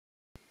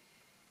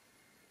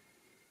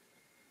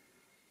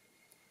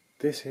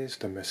This is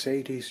the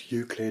Mercedes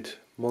Euklid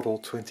Model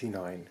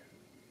 29.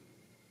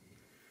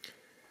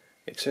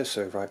 It says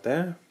so right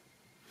there.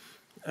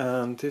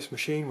 And this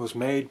machine was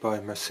made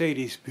by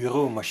Mercedes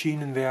Bureau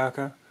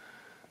Maschinenwerke,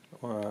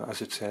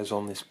 as it says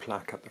on this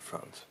plaque at the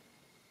front.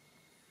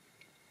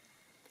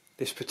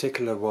 This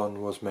particular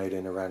one was made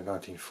in around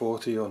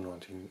 1940 or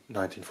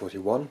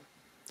 1941,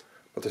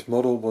 but this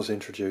model was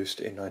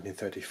introduced in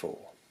 1934.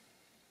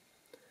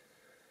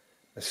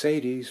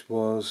 Mercedes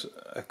was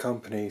a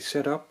company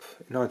set up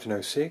in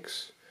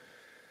 1906,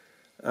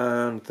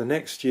 and the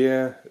next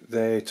year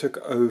they took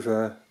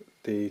over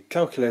the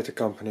calculator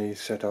company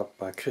set up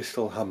by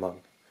Christel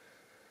Hamann.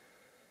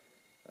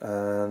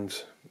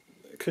 And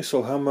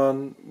Christel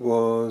Hamann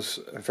was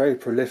a very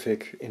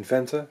prolific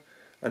inventor,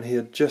 and he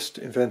had just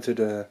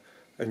invented a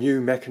new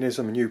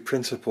mechanism, a new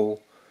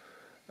principle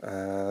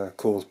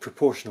called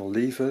proportional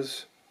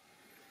levers,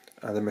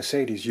 and the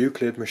Mercedes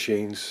Euklid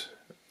machines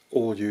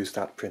all use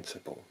that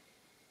principle.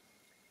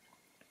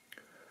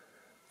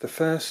 The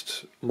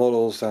first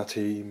models that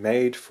he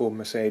made for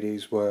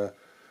Mercedes were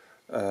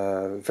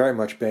very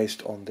much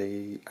based on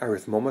the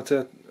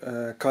arithmometer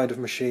kind of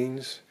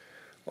machines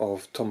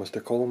of Thomas de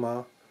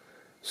Colmar.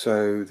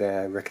 So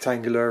they're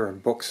rectangular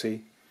and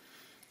boxy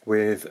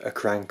with a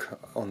crank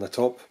on the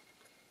top.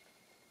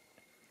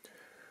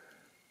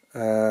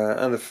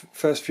 And the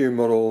first few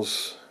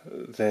models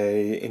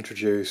they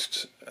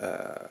introduced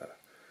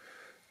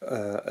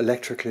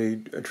electrically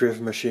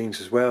driven machines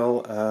as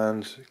well,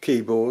 and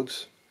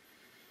keyboards.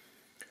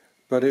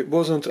 But it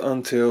wasn't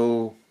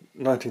until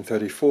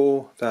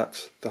 1934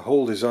 that the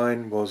whole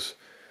design was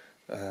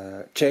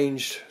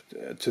changed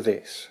to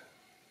this,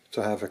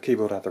 to have a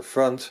keyboard at the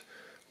front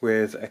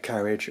with a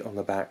carriage on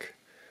the back,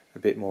 a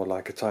bit more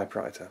like a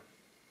typewriter.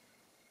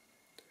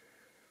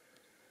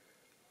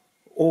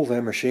 All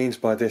their machines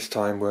by this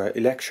time were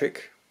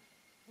electric,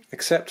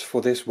 except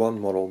for this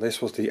one model.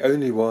 This was the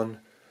only one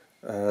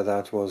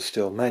that was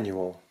still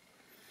manual,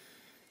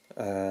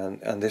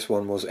 and this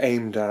one was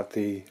aimed at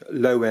the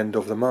low end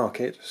of the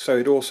market, so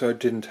it also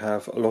didn't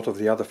have a lot of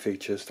the other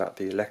features that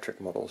the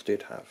electric models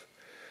did have.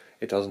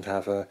 It doesn't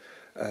have an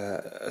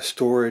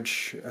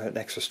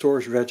extra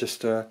storage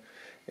register.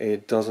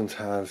 It doesn't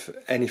have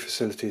any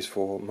facilities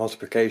for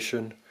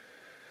multiplication.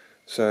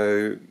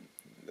 So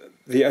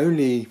the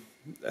only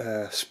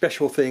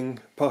special thing,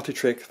 party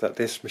trick, that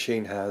this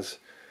machine has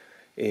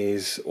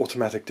is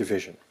automatic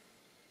division.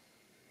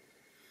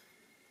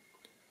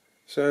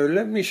 So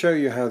let me show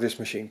you how this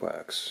machine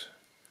works.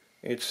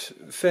 It's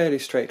fairly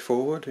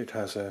straightforward. It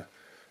has a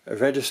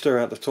register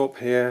at the top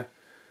here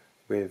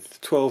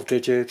with 12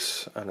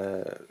 digits and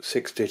a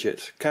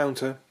 6-digit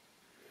counter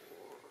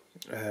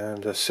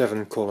and a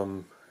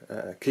 7-column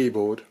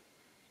keyboard.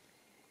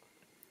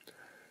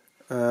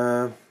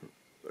 Let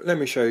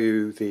me show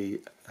you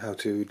how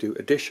to do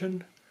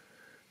addition.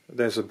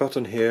 There's a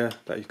button here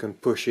that you can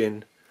push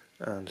in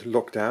and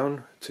lock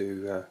down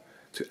to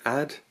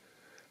add.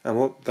 And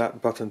what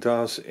that button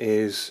does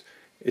is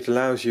it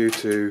allows you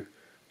to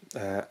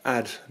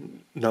add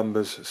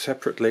numbers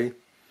separately,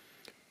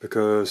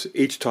 because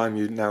each time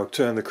you now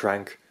turn the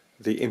crank,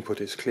 the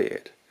input is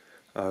cleared.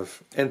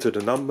 I've entered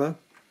a number,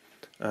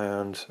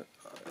 and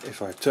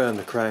if I turn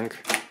the crank,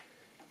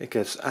 it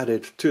gets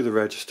added to the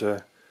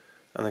register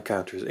and the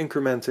counter is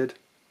incremented.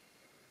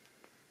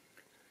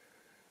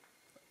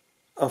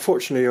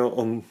 Unfortunately,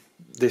 on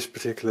this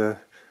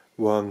particular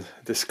one,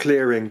 this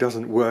clearing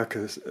doesn't work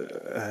as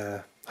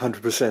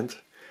 100%.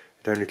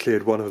 It only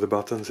cleared one of the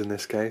buttons in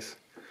this case.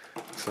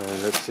 So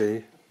let's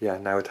see. Yeah,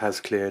 now it has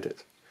cleared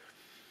it.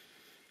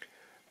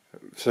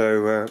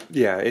 So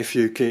yeah, if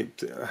you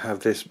have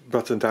this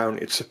button down,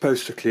 it's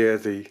supposed to clear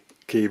the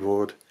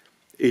keyboard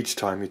each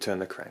time you turn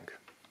the crank.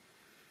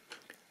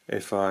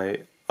 If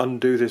I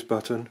undo this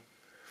button,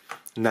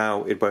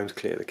 now it won't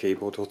clear the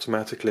keyboard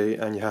automatically,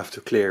 and you have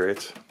to clear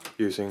it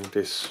using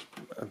this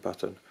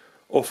button.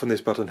 Often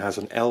this button has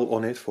an L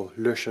on it for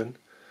löschen,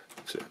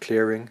 so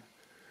clearing.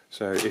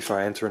 So if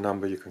I enter a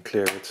number, you can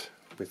clear it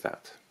with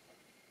that.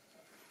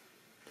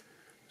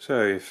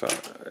 So if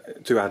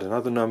to add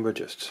another number,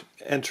 just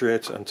enter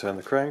it and turn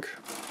the crank.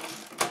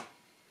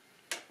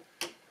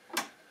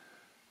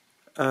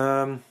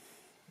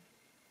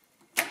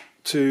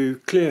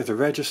 To clear the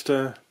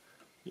register,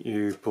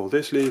 you pull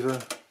this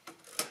lever,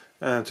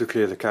 and to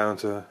clear the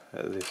counter,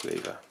 this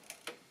lever.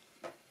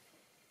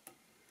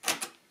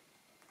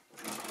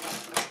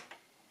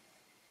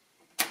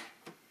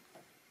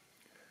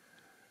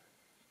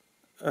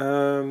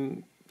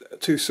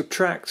 To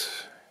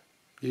subtract,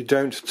 you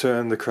don't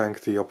turn the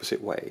crank the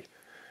opposite way.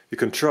 You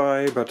can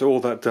try, but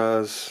all that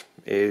does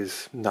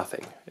is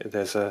nothing.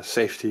 There's a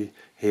safety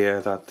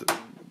here that,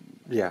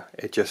 yeah,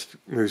 it just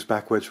moves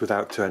backwards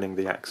without turning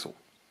the axle.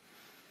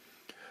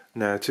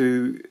 Now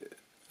to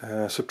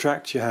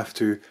subtract, you have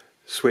to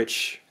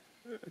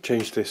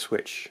change this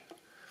switch.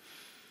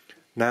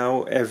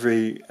 Now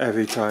every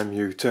time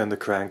you turn the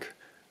crank,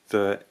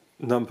 the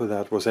number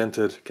that was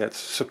entered gets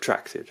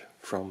subtracted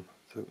from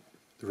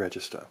the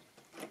register.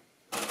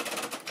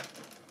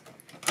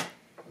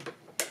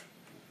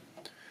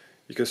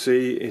 You can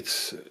see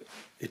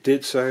it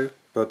did so,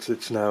 but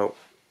it's now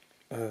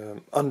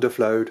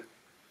underflowed,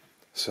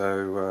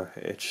 so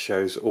it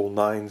shows all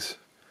 9s.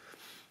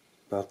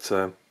 But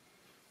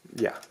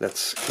yeah,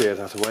 let's clear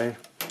that away.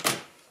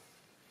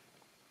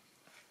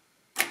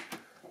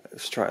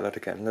 Let's try that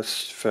again.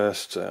 Let's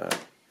first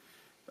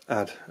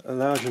add a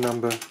larger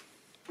number,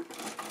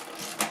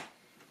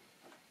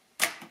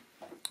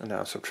 and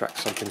now subtract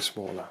something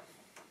smaller.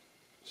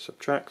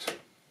 Subtract.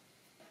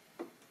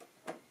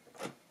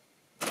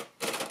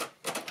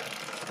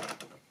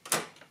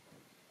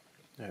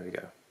 There we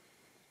go.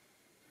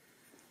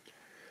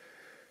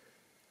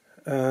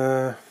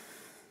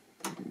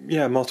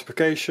 Yeah,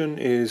 multiplication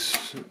is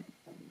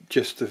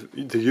just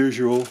the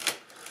usual.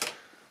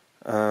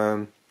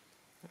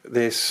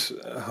 This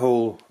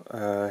whole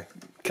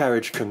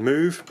carriage can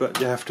move, but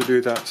you have to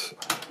do that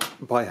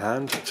by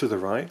hand to the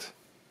right.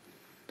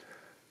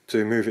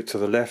 To move it to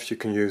the left, you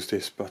can use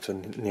this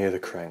button near the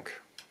crank.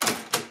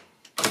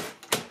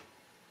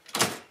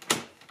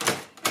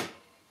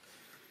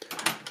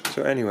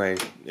 So anyway,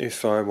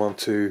 if I want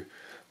to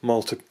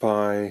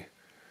multiply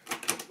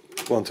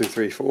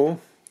 1234,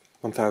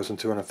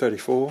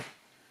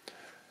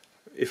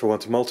 if I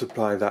want to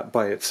multiply that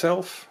by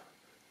itself,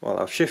 well,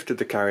 I've shifted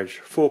the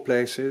carriage 4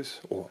 places,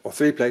 or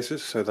 3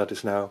 places, so that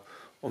is now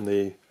on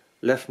the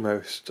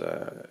leftmost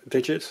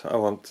digit. I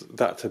want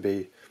that to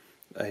be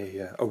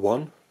a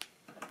 1.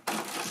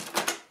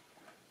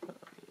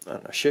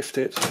 And I shift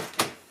it,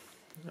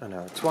 and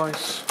now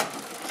twice,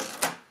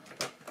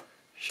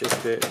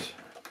 shift it,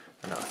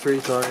 and now 3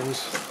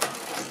 times,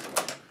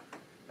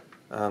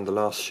 and the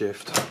last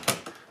shift,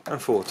 and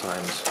 4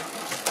 times.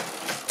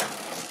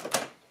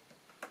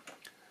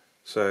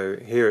 So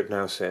here it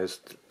now says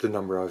the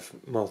number I've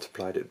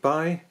multiplied it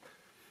by,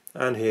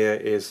 and here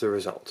is the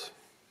result.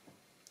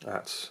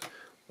 That's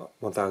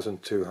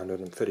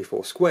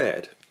 1234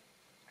 squared.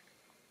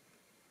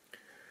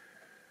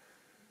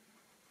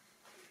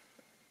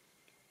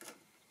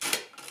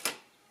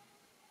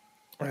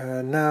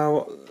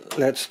 Now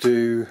let's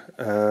do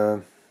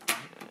a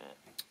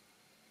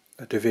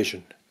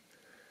division.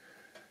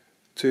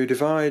 To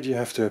divide, you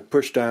have to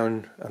push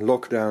down and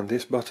lock down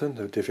this button,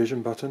 the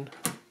division button.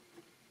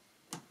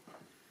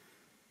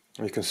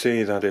 You can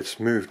see that it's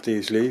moved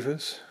these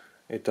levers.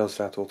 It does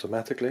that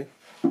automatically.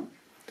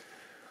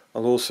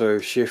 I'll also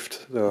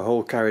shift the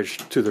whole carriage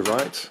to the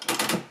right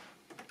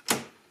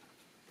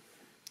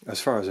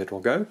as far as it will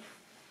go.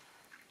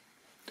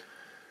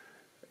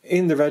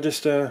 In the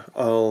register,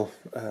 I'll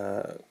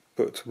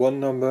put one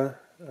number.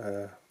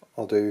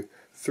 I'll do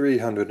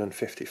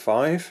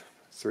 355,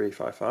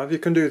 355. You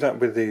can do that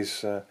with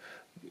these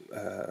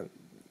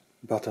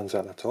buttons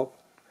at the top.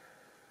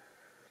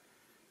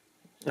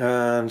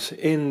 And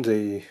in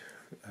the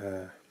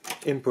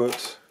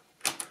input,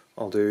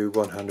 I'll do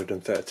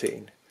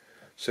 113.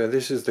 So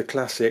this is the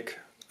classic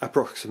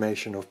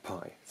approximation of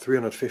pi,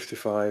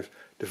 355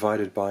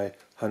 divided by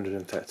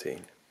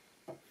 113.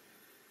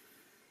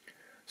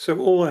 So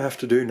all I have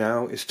to do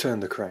now is turn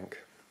the crank.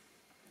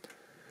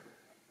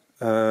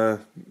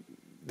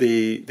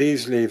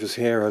 These levers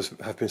here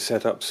have been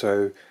set up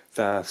so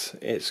that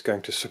it's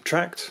going to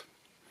subtract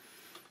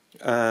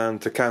and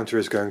the counter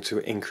is going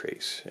to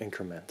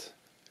increment.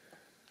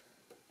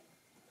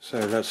 So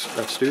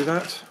let's do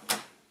that.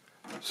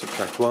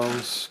 Subtract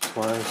once,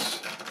 twice,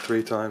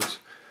 3 times.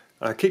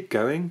 I keep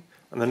going,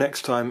 and the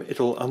next time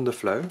it'll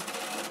underflow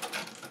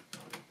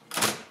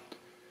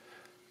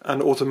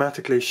and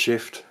automatically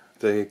shift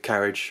the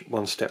carriage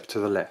 1 step to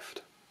the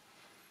left.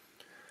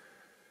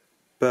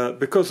 But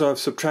because I've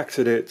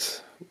subtracted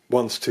it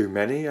once too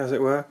many, as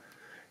it were,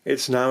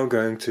 it's now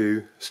going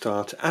to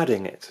start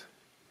adding it.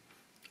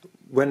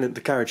 When the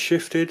carriage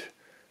shifted,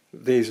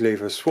 these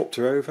levers swapped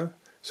her over,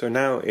 so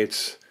now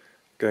it's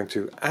going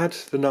to add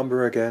the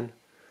number again,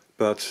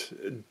 but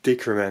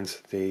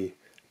decrement the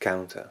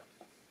counter.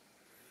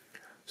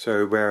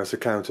 So whereas the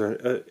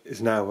counter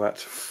is now at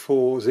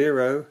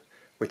 40,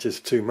 which is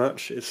too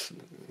much, it's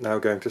now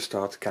going to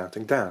start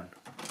counting down.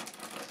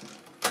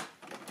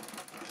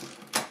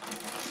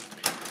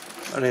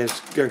 And it's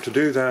going to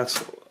do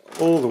that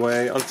all the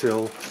way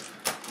until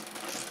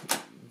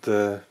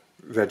the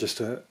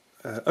register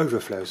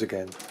overflows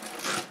again.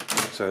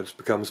 So it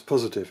becomes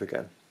positive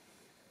again.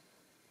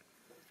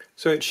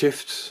 So it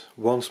shifts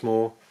once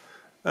more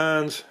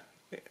and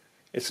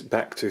it's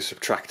back to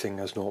subtracting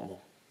as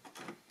normal.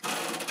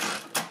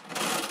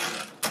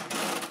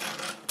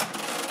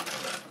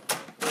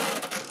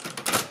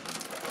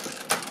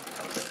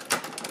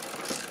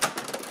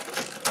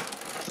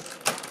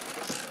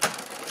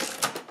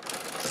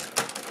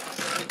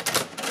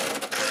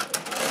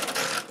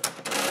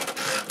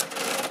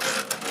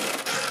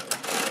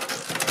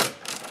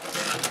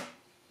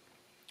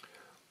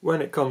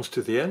 When it comes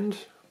to the end,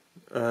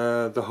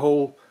 the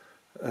whole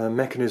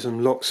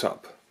mechanism locks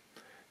up.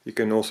 You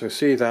can also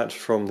see that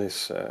from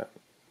this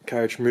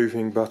carriage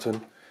moving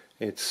button.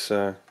 It's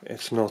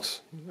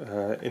not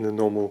in the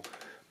normal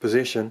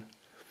position,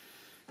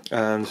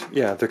 and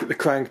yeah, the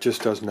crank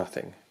just does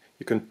nothing.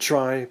 You can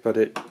try, but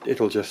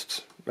it'll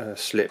just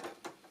slip.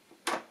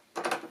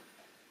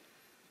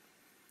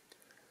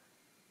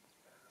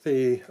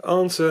 The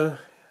answer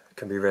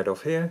can be read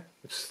off here.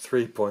 It's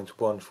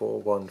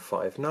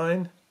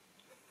 3.14159,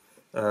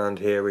 and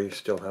here we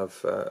still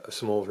have a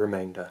small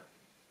remainder.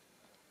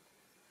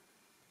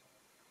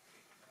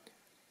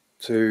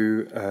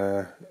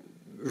 To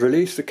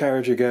release the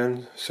carriage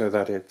again so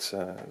that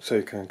so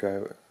you can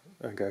go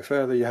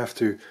further, you have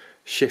to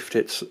shift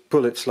it,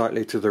 pull it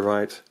slightly to the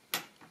right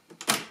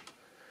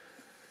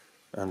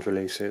and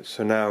release it.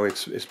 So now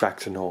it's back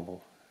to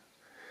normal.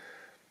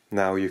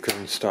 Now you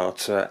can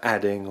start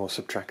adding or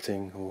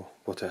subtracting or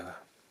whatever.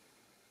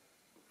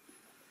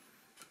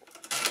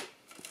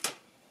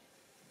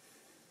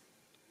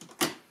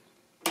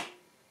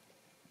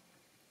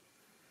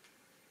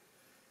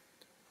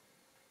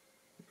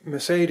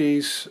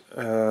 Mercedes,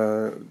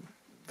 the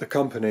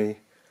company,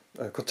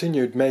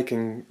 continued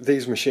making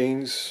these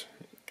machines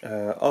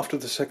after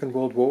the Second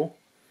World War,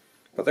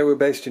 but they were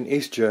based in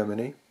East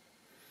Germany.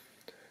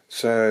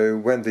 So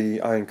when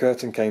the Iron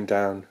Curtain came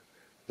down,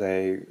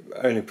 they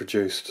only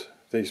produced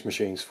these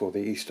machines for the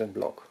Eastern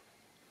Bloc.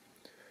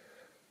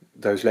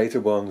 Those later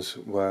ones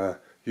were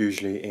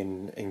usually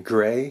in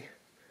grey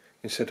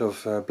instead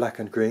of black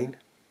and green,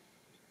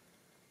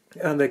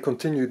 and they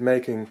continued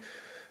making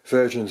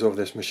versions of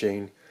this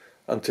machine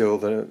until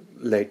the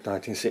late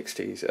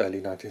 1960s, early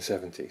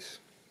 1970s.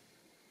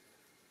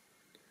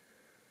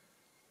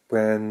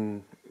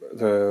 When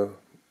the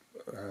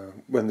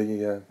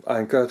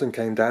Iron Curtain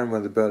came down,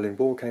 when the Berlin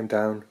Wall came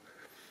down,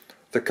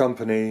 the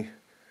company,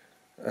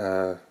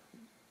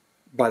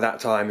 by that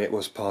time it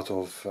was part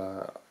of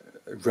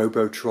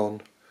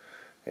Robotron,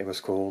 it was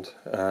called,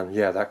 and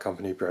yeah, that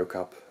company broke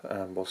up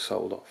and was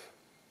sold off.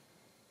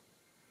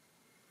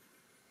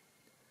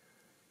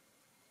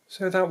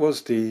 So that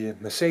was the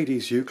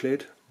Mercedes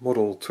Euklid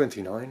Model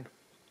 29.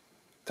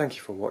 Thank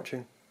you for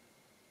watching.